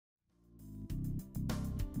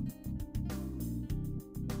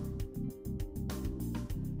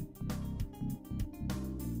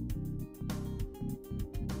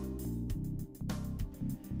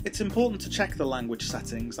It's important to check the language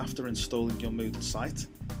settings after installing your Moodle site.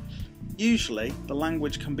 Usually, the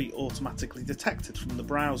language can be automatically detected from the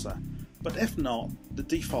browser, but if not, the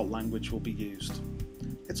default language will be used.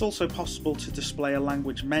 It's also possible to display a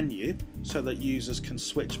language menu so that users can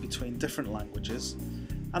switch between different languages,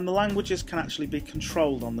 and the languages can actually be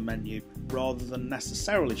controlled on the menu rather than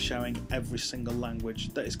necessarily showing every single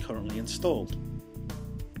language that is currently installed.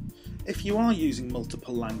 If you are using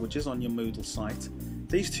multiple languages on your Moodle site,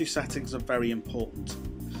 these two settings are very important.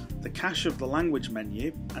 The cache of the language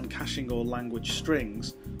menu and caching all language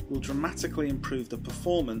strings will dramatically improve the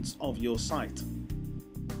performance of your site.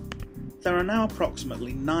 There are now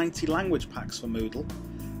approximately 90 language packs for Moodle.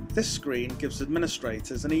 This screen gives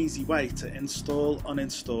administrators an easy way to install,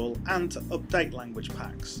 uninstall and to update language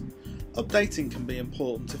packs. Updating can be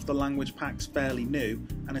important if the language pack's fairly new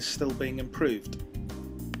and is still being improved.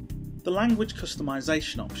 The language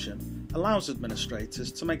customization option allows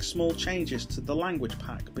administrators to make small changes to the language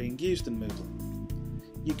pack being used in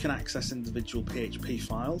Moodle. You can access individual PHP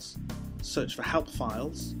files, search for help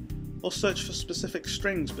files, or search for specific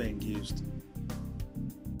strings being used.